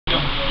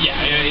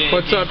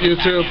What's up,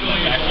 YouTube?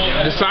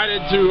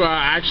 Decided to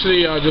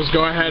actually just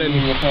go ahead and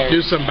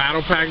do some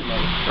Battle Pack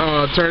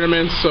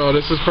tournaments. So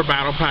this is for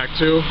Battle Pack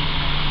 2.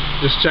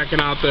 Just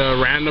checking out the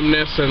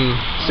randomness and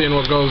seeing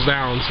what goes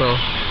down. So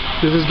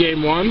this is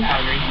game 1. I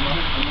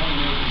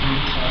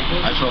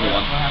saw the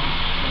one.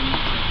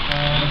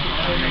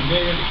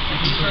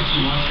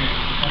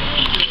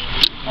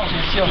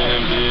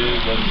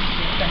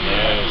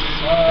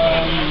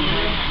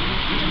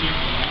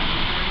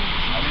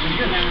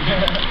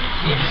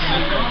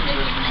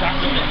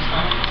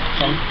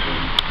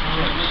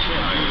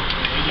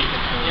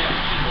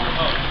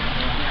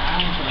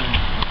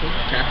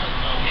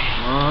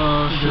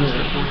 Oh shit.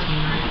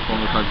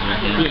 Former cards in here.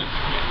 Okay.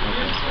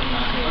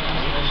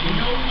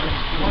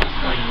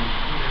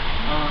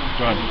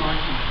 Go ahead.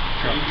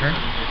 Turn.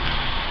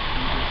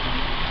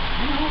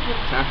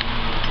 Tap.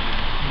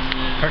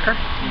 Card.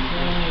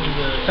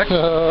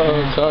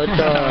 Oh, card.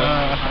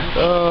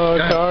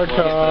 Oh,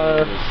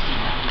 card.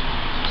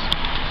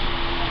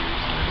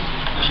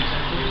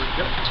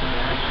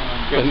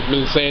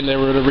 Been saying they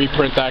were to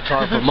reprint that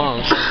card for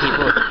months.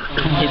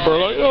 People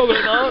are like, oh,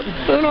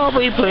 they're not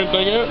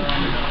reprinting it.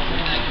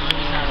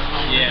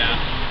 Yeah.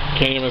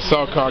 Can't even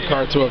sell card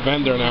to a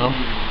vendor now.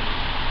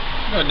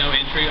 No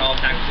entry, all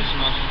attack position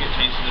monsters get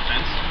changed to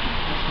defense.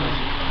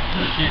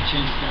 You can't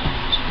change the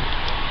position.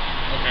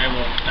 Okay,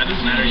 well, that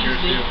doesn't matter, yours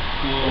do.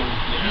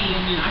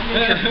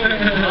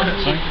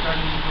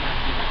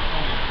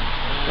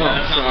 Oh,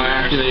 so I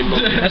activate both.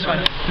 That's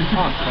fine.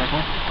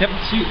 Yep.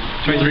 Shoot.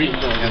 23.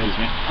 Excuse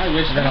me. I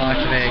wish. Then I'll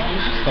activate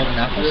Golden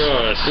Apples.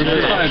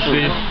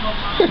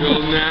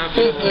 Golden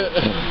Apples.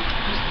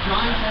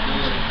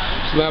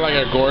 Isn't that like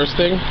a Gorse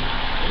thing?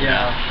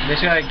 Yeah.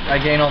 Basically, I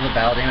gain all the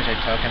battle damage I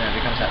took, and it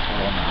becomes that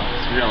total amount.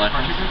 Real life.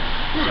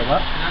 So what?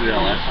 Real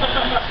life.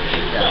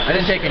 Yeah. I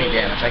didn't take any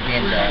damage. I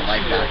gained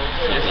life back.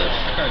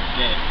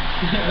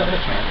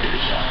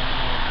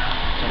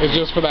 It's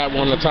just for that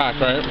one attack,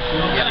 right?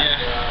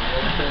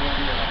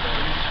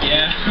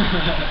 Yeah.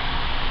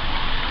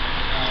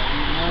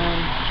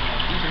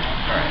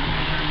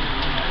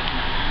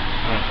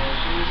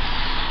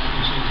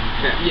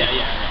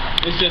 Yeah.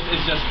 It's just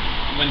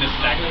when this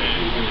is activated,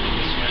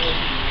 you switch.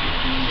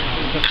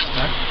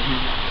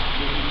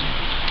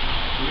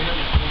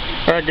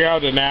 Alright, get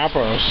out the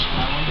Nappos.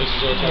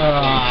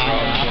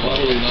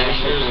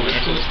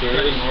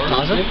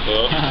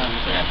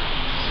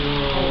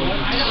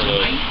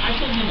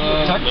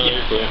 Tuck?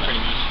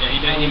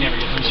 Yeah, he never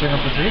gets I'm showing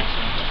up for 3.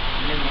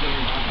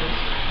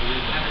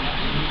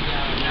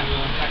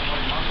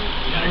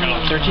 Yeah, I got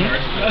all 13?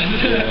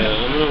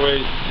 Yeah, I'm gonna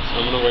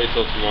wait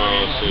till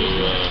tomorrow to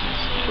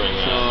bring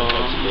that.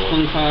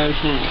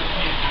 25, 20.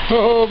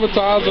 Oh,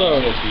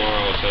 Batazo! Till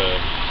tomorrow to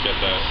get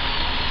that.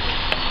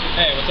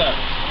 Hey, what's up?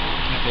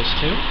 There's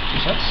 2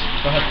 sets.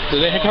 Go ahead.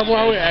 Did they come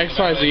out with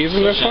XYZs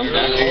in this one?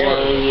 Yeah.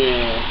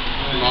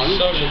 Yeah,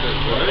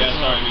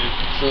 sorry, man.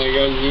 So I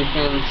go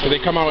defense. Did they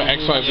come out with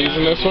XYZs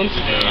in this one?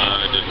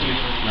 I didn't.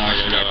 No, I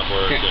got off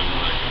work and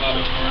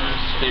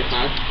Stay 5.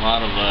 a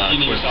lot of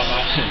You need quips. yourself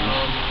out.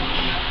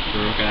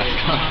 Broke ass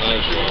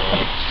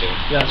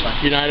Yeah, that's fine.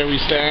 United We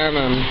Stand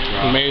and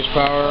Mage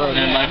Power And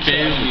and my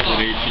phase is at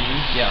 18.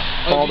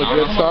 Yeah. all the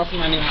good stuff.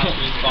 My new house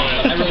is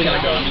falling. I really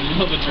gotta go. I'm in the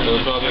middle of a So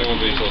tournament. probably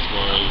won't be till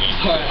tomorrow evening.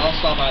 Alright, I'll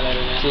stop by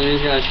later then. So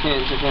these guys can't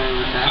take out an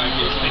attack. I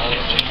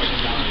can't change it.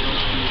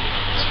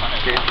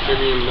 Okay,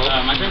 30 and both.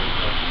 My turn?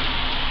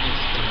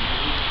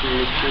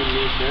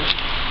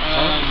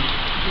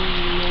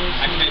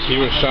 He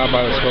was shot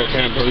by the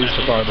Spokane Police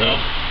Department.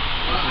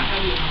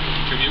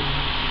 Tribute.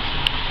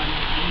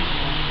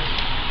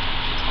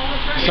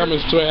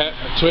 Summons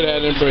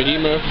Twit-Head in for a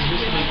Hema.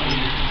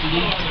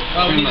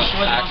 Oh, we just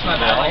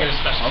I get a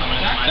special summon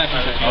in my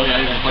turn. Oh yeah,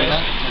 you can play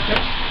that?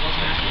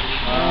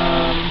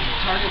 I'm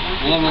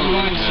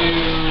going to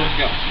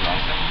go.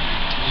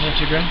 Is that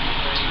 2 grand?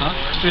 Huh?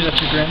 Is that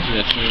 2 grand?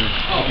 Yes, sir.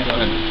 Oh, go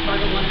ahead.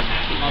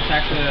 I'll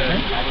attack the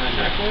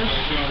attack force.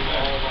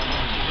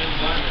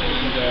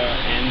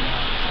 And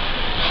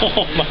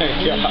Oh my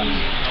god.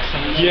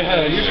 Yes,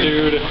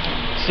 dude.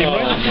 See what?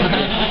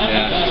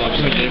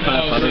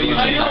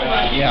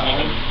 Yeah.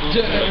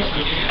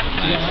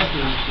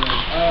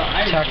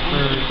 Attack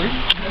for 3?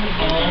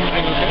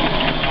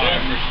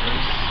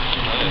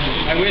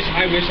 I wish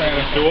I had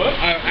a. Do what?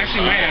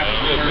 Actually, my app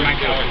or my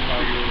cow.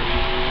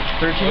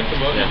 13?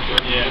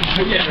 Yeah.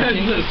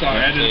 Sorry,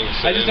 I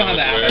just don't have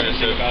the app. I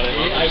just think about it.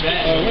 I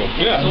bet.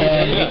 Yeah.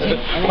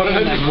 Why did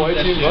I just white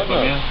team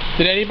button up?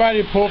 Did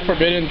anybody pull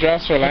Forbidden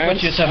Dress or I Lance?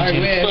 bet you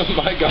 17.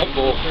 My god,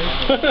 bull.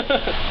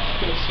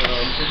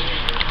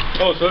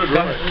 Oh, so did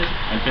Robert.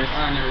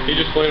 He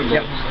just played him.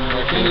 Yep.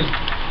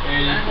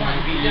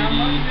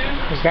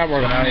 What's that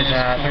working out? He's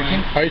at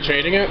 13? Are you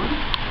trading it?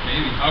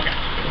 Okay.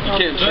 You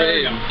can't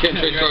trade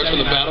cards from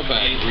the battle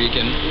pack,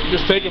 Rican.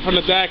 Just take it from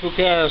the deck, who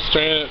cares?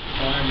 Trade it.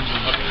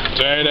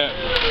 Trade it.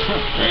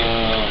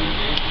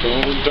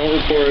 Don't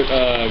report.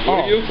 What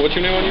are you? What's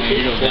your name on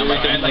YouTube?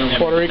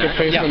 Puerto Rican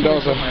face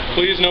Mendoza.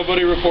 Please,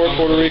 nobody report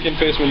Puerto Rican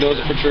face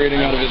Mendoza for trading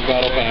out of his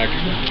battle pack.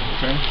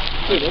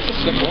 Dude, that's a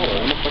sick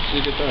wallet. How the fuck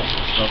did you get that?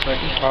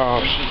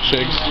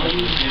 Chigs.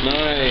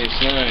 Nice,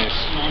 nice.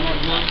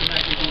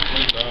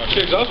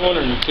 Chigs, I was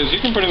wondering, because you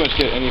can pretty much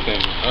get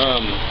anything.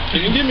 Can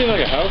you give me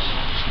like a house?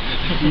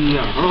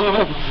 No.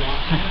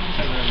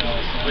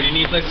 What do you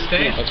need a place to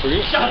stay? That's for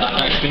you.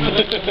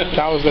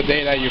 That was the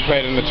day that you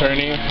played in the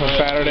tourney on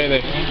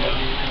Saturday.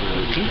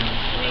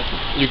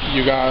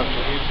 You got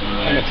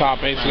in the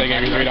top 8, so they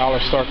gave you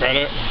 $3 store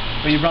credit.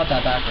 But you brought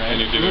that back, right?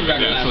 And you do it.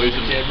 Yeah.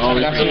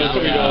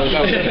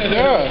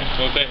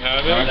 What they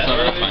have it?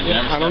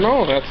 I don't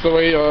know. That's the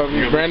way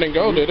Brandon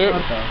Go did it.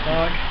 What the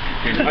fuck?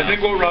 I think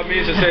what Rob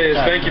needs to say is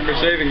thank you for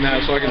saving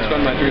that so I can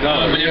spend my $3.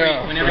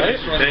 Yeah. Right?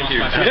 Thank you.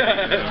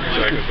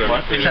 Yeah.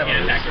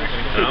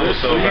 I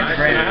almost sold back.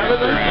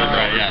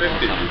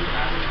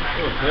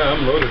 Yeah,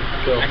 I'm loaded.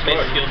 So, Next base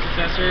skill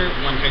successor,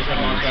 one face up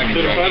monster.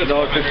 dude, if I had $1.50,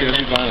 I'd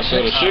be buying a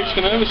soda. Chigs,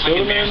 can I have a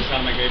soda, man?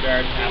 On my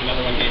graveyard, have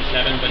another one gain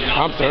 7, but not.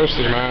 I'm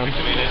thirsty, man.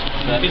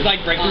 It's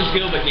like breakthrough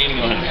skill, but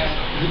gaining on it.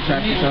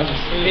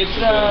 It's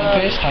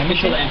Face time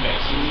control and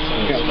base.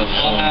 So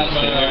I'll have the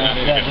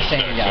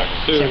same,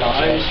 Dude, same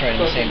also straight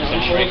in the same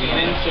position.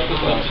 so it goes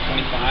up to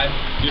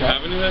 25. Do you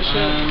have any of that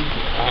shit?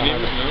 No?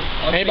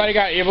 Anybody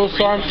got Evil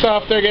Storm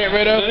stuff they're getting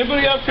rid of? Does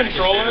anybody have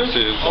controllers?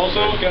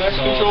 Also, Gen X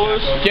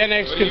controllers? Gen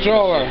X controller. He's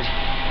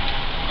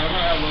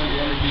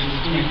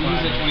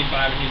at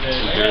 25 and he's at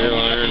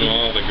Imperial Iron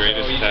Wall, the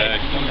greatest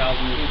tag.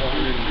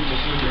 1,400.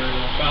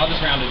 But I'll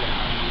just round it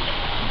down.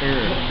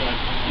 You're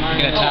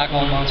gonna attack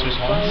all monsters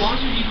once?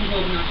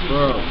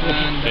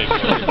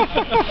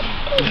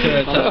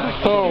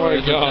 Oh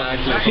my god.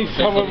 He's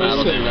summoned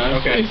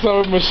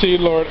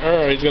Machine Lord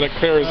He's gonna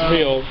clear his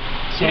field.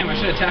 Damn, I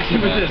should attack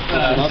him with this.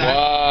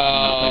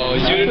 Wow,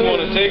 you didn't want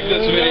to take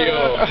this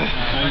video.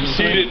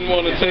 You didn't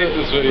want to take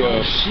this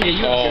video.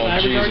 Oh,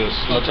 Jesus.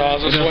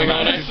 Latazza swing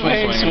on it.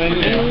 Nice.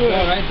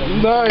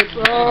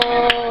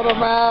 Oh, the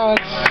match.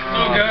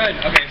 So good.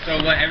 Okay,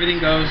 so what? Everything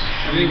goes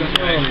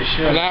right.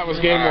 And that was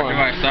game 1. Do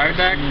I start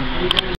back?